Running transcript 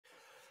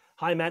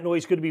Hi, Matt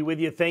Noyes. Good to be with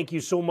you. Thank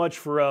you so much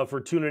for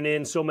tuning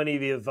in. So many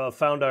of you have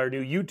found our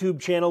new YouTube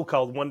channel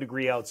called 1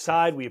 Degree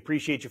Outside. We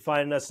appreciate you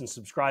finding us and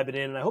subscribing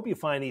in, and I hope you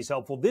find these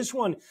helpful. This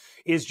one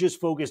is just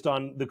focused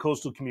on the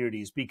coastal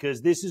communities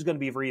because this is going to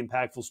be a very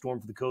impactful storm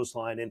for the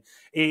coastline,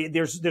 and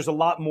there's a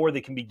lot more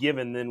that can be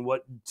given than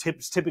what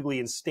typically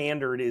in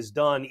standard is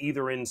done,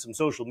 either in some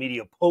social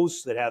media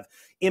posts that have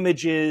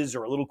images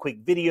or a little quick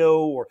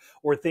video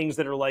or things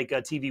that are like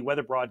TV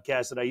weather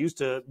broadcasts that I used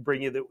to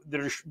bring you that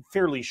are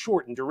fairly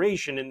short in duration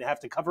and have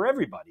to cover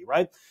everybody,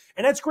 right?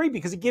 And that's great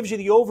because it gives you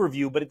the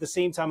overview, but at the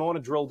same time, I want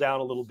to drill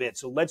down a little bit.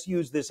 So let's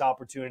use this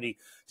opportunity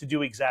to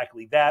do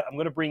exactly that. I'm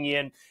going to bring you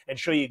in and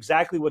show you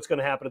exactly what's going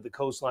to happen at the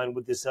coastline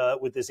with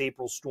this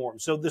April storm.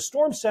 So the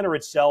storm center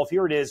itself,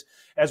 here it is,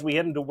 as we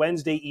head into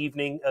Wednesday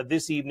evening,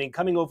 this evening,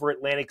 coming over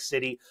Atlantic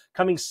City,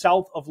 coming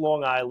south of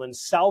Long Island,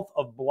 south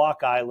of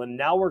Block Island.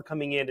 Now we're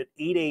coming in at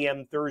 8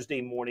 a.m. Thursday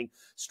morning.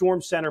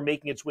 Storm center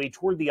making its way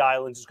toward the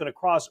islands. It's going to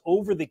cross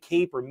over the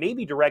Cape or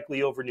maybe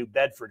directly over New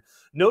Bedford.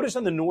 Notice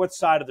on the north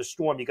side of the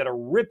storm, you got a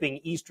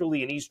ripping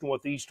easterly and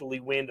east-northeasterly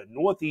wind, a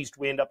northeast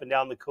wind up and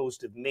down the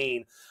coast of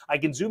Maine. I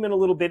can zoom in a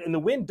little bit, and the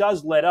wind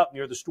does let up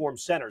near the storm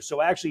center. So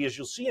actually, as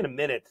you'll see in a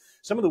minute,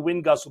 some of the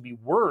wind gusts will be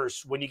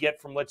worse when you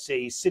get from, let's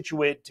say,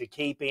 Scituate to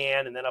Cape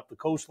Ann and then up the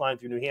coastline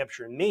through New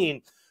Hampshire and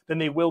Maine than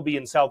they will be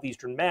in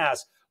southeastern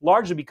Mass,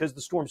 largely because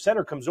the storm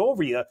center comes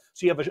over you,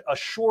 so you have a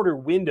shorter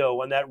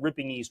window on that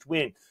ripping east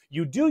wind.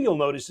 You'll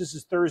notice, this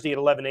is Thursday at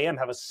 11 a.m.,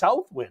 have a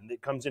south wind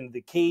that comes into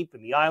the Cape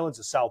and the islands,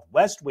 a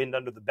southwest wind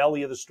under the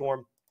belly of the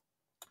storm.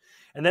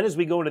 And then as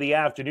we go into the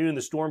afternoon,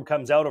 the storm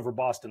comes out over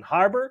Boston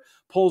Harbor,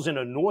 pulls in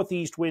a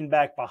northeast wind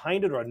back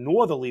behind it, or a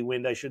northerly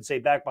wind, I should say,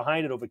 back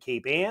behind it over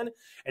Cape Ann.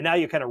 And now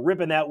you're kind of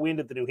ripping that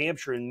wind at the New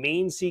Hampshire and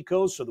Maine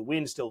seacoast, so the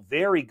wind's still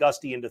very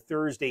gusty into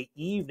Thursday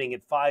evening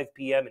at 5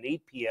 p.m. and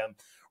 8 p.m.,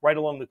 right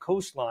along the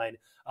coastline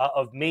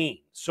of Maine.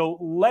 So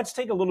let's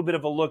take a little bit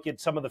of a look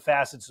at some of the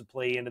facets that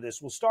play into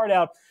this. We'll start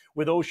out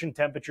with ocean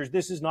temperatures.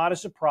 This is not a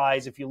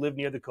surprise if you live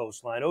near the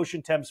coastline.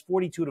 Ocean temps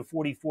 42 to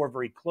 44,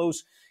 very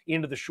close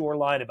into the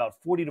shoreline, about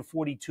 40 to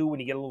 42 when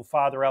you get a little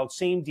farther out.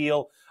 Same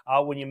deal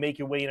when you make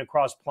your way in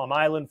across Plum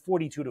Island,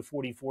 42 to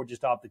 44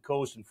 just off the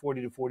coast and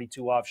 40 to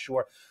 42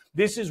 offshore.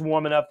 This is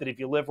warm enough that if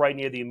you live right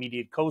near the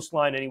immediate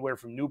coastline, anywhere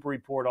from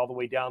Newburyport all the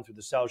way down through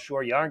the South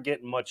Shore, you aren't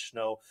getting much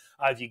snow.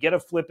 If you get a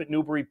flip at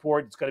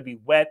Newburyport, it's going to be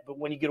wet, but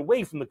when you get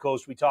away from the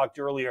coast, we talked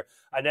earlier,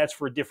 and that's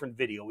for a different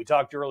video. We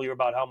talked earlier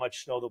about how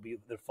much snow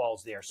that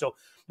falls there. So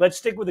let's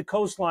stick with the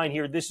coastline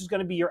here. This is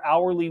going to be your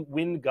hourly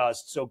wind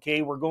gusts,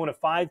 okay? We're going to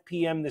 5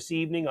 p.m. this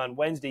evening on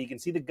Wednesday. You can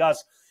see the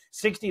gusts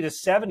 60 to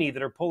 70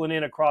 that are pulling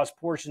in across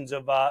portions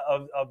of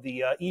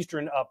the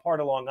eastern part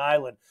of Long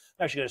Island.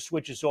 I'm actually going to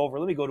switch this over.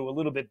 Let me go to a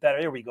little bit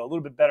better. There we go. A little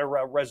bit better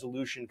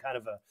resolution, kind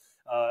of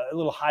a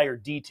little higher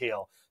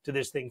detail to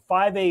this thing.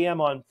 5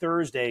 a.m. on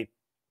Thursday.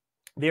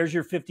 There's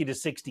your 50 to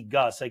 60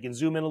 gusts. I can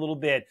zoom in a little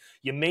bit.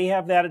 You may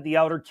have that at the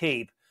outer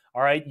Cape.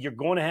 All right, you're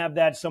going to have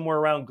that somewhere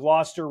around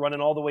Gloucester, running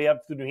all the way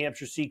up to the New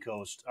Hampshire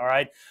seacoast. All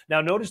right,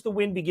 now notice the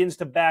wind begins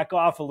to back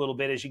off a little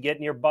bit as you get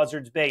near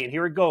Buzzards Bay, and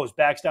here it goes,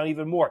 backs down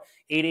even more.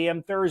 8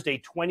 a.m. Thursday,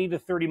 20 to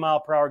 30 mile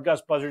per hour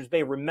gusts, Buzzards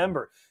Bay.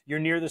 Remember, you're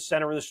near the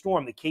center of the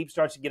storm. The Cape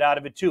starts to get out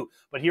of it too.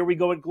 But here we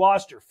go at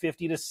Gloucester,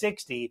 50 to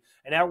 60,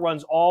 and that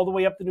runs all the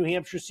way up the New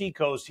Hampshire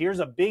seacoast. Here's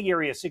a big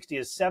area, 60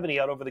 to 70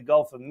 out over the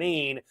Gulf of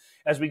Maine.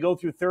 As we go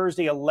through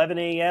Thursday, 11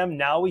 a.m.,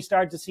 now we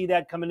start to see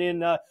that coming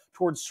in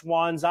towards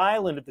Swan's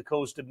Island at the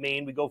coast of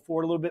Maine. We go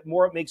forward a little bit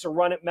more. It makes a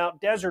run at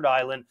Mount Desert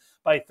Island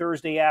by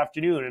Thursday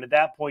afternoon. And at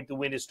that point, the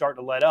wind is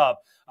starting to let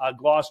up.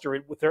 Gloucester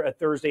at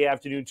Thursday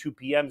afternoon, 2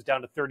 p.m. is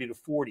down to 30 to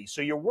 40.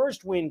 So your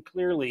worst wind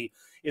clearly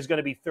is going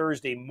to be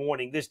Thursday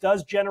morning. This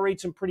does generate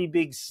some pretty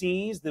big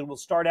seas that will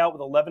start out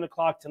with 11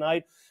 o'clock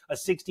tonight, a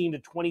 16 to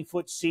 20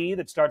 foot sea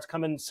that starts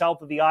coming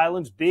south of the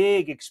islands.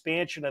 Big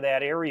expansion of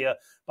that area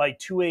by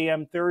 2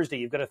 a.m. Thursday.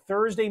 You've got a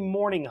Thursday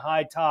morning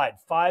high tide.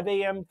 5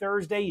 a.m.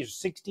 Thursday, you're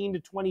 16 to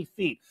 20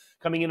 feet.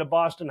 Coming into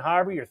Boston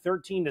Harbor, you're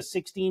 13 to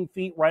 16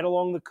 feet right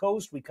along the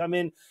coast. We come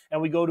in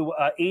and we go to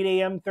 8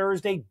 a.m.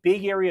 Thursday,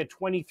 big area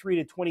 23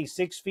 to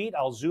 26 feet.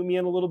 I'll zoom you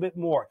in a little bit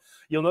more.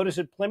 You'll notice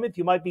at Plymouth,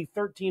 you might be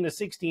 13 to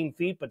 16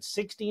 feet, but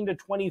 16 to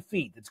 20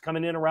 feet. It's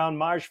coming in around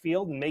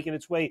Marshfield and making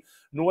its way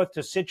north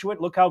to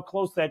Scituate. Look how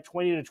close that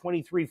 20 to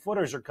 23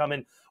 footers are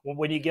coming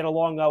when you get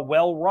along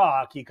Well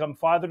Rock. You come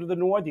farther to the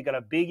north, you got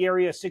a big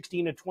area,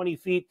 16 to 20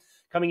 feet,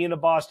 coming into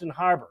Boston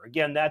Harbor.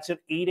 Again, that's at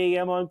 8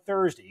 a.m. on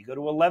Thursday. You go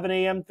to 11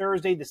 a.m.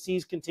 Thursday, the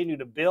seas continue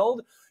to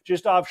build.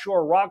 Just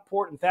offshore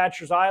Rockport and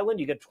Thatcher's Island,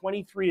 you get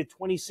 23 to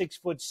 26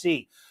 foot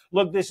sea.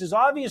 Look, this is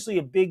obviously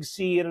a big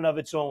sea in and of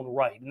its own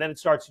right, and then it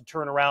starts to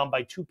turn around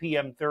by 2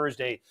 p.m.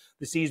 Thursday.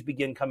 The seas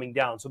begin coming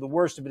down. So the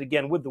worst of it,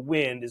 again, with the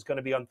wind, is going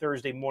to be on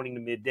Thursday morning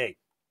to midday.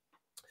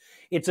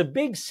 It's a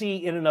big sea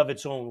in and of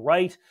its own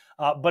right.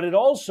 but it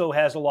also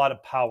has a lot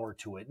of power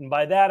to it. And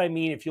by that, I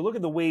mean, if you look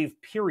at the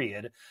wave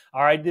period,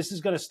 all right, this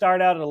is going to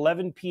start out at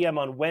 11 p.m.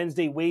 on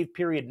Wednesday, wave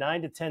period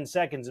 9 to 10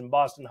 seconds in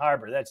Boston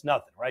Harbor. That's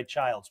nothing, right?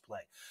 Child's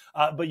play.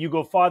 But you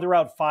go farther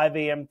out, 5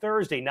 a.m.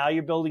 Thursday. Now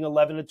you're building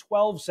 11 to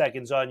 12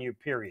 seconds on your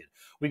period.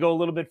 We go a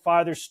little bit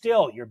farther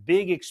still. Your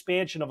big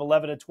expansion of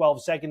 11 to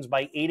 12 seconds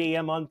by 8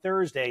 a.m. on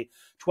Thursday,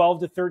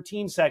 12 to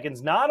 13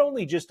 seconds, not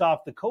only just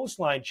off the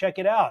coastline, check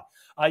it out.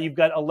 You've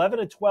got 11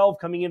 to 12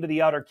 coming into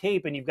the Outer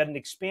Cape, and you've got an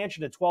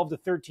expansion of 12 to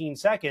 13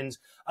 seconds,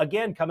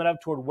 again, coming up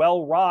toward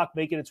Well Rock,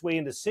 making its way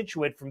into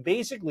Scituate from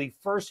basically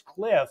First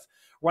Cliff,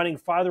 running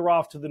farther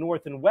off to the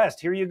north and west.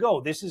 Here you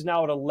go. This is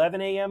now at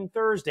 11 a.m.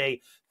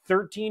 Thursday,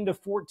 13 to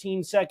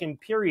 14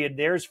 second period.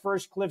 There's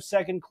First Cliff,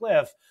 Second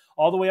Cliff,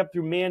 all the way up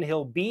through Man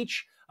Hill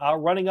Beach,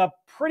 running up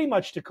pretty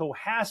much to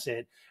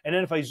Cohasset. And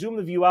then if I zoom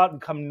the view out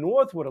and come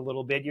northward a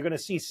little bit, you're going to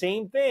see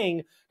same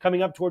thing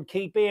coming up toward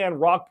Cape Ann,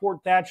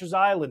 Rockport, Thatcher's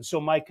Island.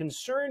 So my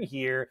concern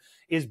here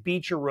is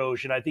beach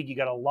erosion. I think you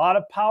got a lot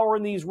of power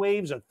in these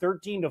waves, a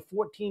 13 to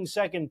 14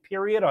 second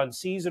period on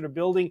seas that are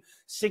building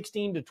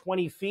 16 to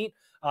 20 feet.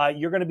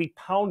 You're going to be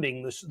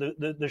pounding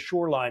the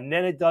shoreline. And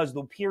then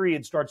the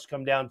period starts to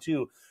come down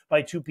too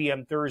by 2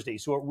 p.m. Thursday.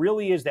 So it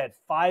really is that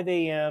 5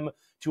 a.m.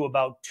 to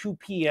about 2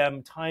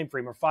 p.m. time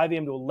frame, or 5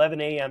 a.m. to 11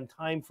 a.m.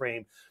 time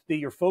frame that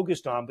you're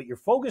focused on. But you're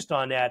focused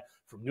on that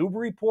from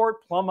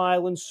Newburyport, Plum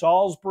Island,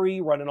 Salisbury,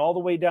 running all the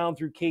way down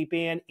through Cape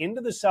Ann into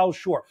the South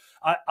Shore.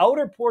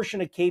 Outer portion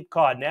of Cape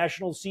Cod,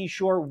 National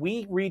Seashore,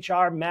 we reach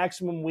our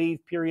maximum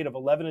wave period of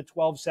 11 to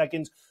 12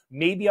 seconds,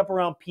 maybe up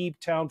around Peep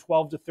Town,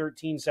 12 to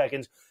 13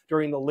 seconds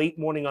during the late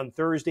morning on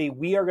Thursday.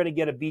 We are going to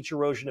get a beach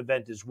erosion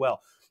event as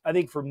well. I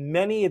think for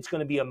many, it's going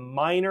to be a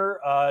minor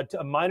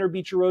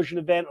beach erosion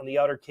event on the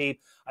Outer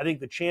Cape. I think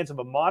the chance of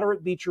a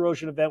moderate beach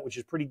erosion event, which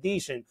is pretty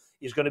decent,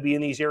 is going to be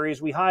in these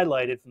areas we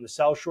highlighted from the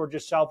South Shore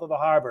just south of the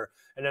harbor,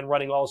 and then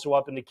running also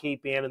up into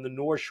Cape Ann and the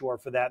North Shore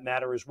for that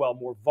matter as well,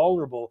 more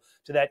vulnerable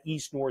to that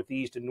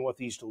east-northeast and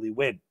northeasterly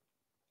wind.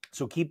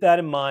 So keep that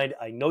in mind.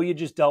 I know you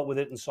just dealt with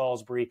it in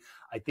Salisbury.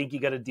 I think you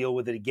got to deal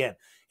with it again.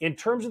 In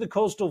terms of the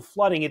coastal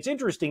flooding, it's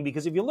interesting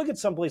because if you look at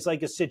someplace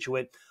like a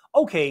Scituate,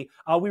 okay,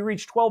 we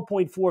reached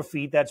 12.4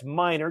 feet. That's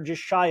minor,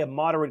 just shy of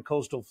moderate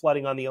coastal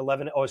flooding on the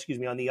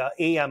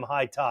AM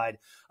high tide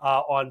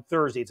on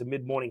Thursday. It's a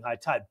mid-morning high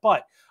tide.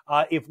 But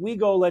if we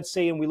go, let's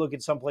say, and we look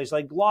at someplace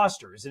like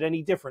Gloucester, is it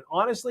any different?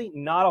 Honestly,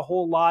 not a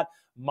whole lot.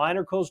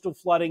 Minor coastal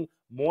flooding,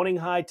 morning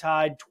high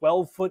tide,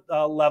 12-foot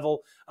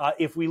level.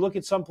 If we look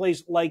at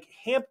someplace like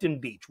Hampton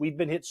Beach, we've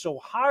been hit so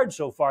hard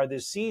so far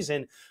this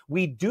season,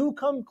 we do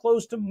come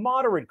close to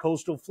moderate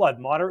coastal flood.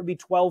 Moderate would be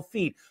 12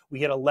 feet. We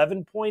hit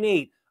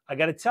 11.8. I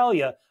got to tell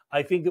you,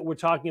 I think that we're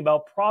talking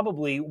about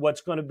probably what's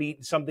going to be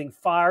something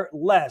far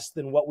less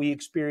than what we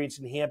experienced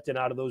in Hampton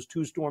out of those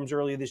two storms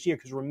earlier this year.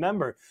 Because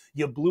remember,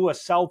 you blew a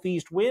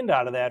southeast wind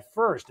out of that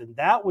first, and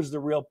that was the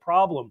real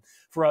problem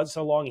for us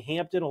along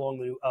Hampton, along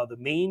the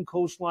Maine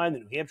coastline, the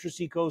New Hampshire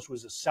seacoast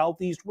was a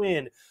southeast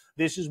wind.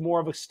 This is more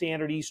of a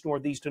standard east,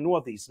 northeast, to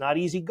northeast. Not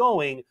easy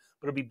going,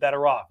 but it'll be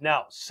better off.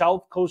 Now,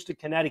 South Coast of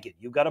Connecticut,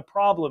 you've got a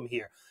problem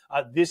here.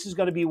 This is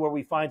going to be where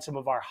we find some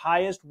of our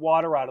highest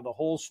water out of the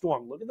whole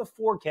storm. Look at the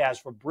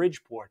forecast for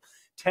Bridgeport,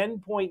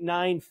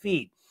 10.9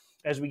 feet.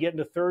 As we get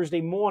into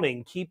Thursday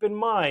morning, keep in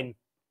mind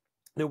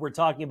that we're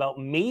talking about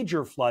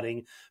major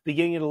flooding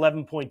beginning at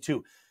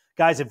 11.2.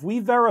 Guys, if we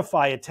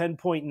verify a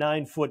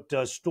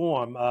 10.9-foot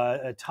storm,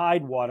 a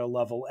tide water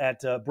level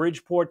at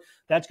Bridgeport,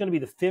 that's going to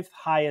be the fifth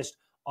highest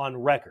on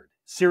record.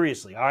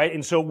 Seriously, all right?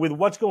 And so with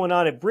what's going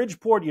on at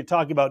Bridgeport, you're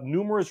talking about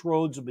numerous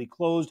roads will be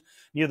closed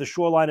near the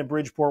shoreline of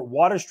Bridgeport.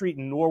 Water Street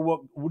in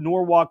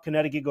Norwalk,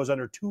 Connecticut goes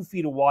under 2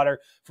 feet of water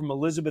from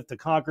Elizabeth to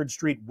Concord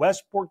Street.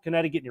 Westport,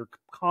 Connecticut near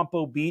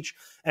Campo Beach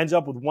ends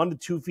up with 1 to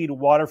 2 feet of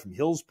water from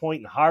Hills Point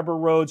and Harbor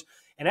Roads.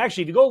 And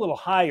actually, if you go a little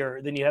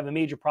higher, then you have a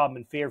major problem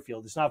in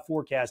Fairfield. It's not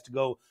forecast to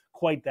go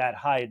quite that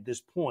high at this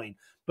point.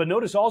 But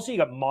notice also you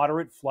got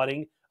moderate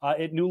flooding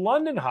at New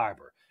London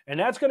Harbor. And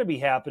that's going to be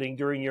happening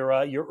during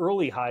your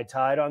early high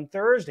tide on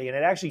Thursday. And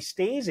it actually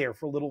stays there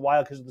for a little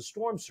while because of the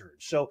storm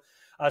surge. So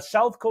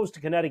South Coast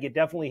of Connecticut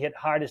definitely hit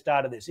hardest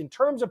out of this. In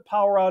terms of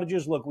power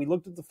outages, look, we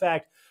looked at the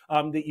fact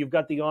that you've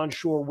got the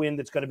onshore wind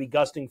that's going to be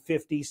gusting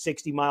 50,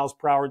 60 miles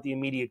per hour at the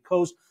immediate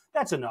coast.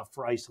 That's enough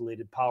for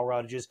isolated power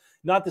outages.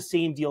 Not the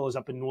same deal as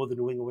up in northern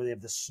New England where they have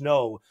the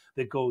snow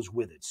that goes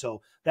with it.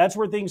 So that's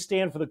where things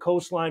stand for the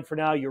coastline for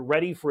now. You're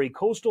ready for a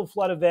coastal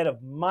flood event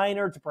of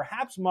minor to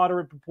perhaps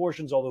moderate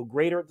proportions, although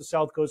greater at the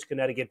South Coast of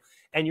Connecticut.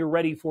 And you're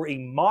ready for a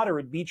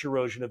moderate beach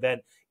erosion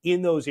event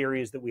in those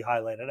areas that we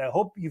highlighted. I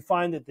hope you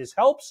find that this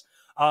helps.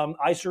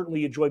 I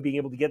certainly enjoy being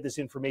able to get this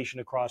information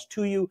across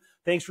to you.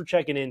 Thanks for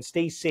checking in.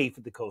 Stay safe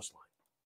at the coastline.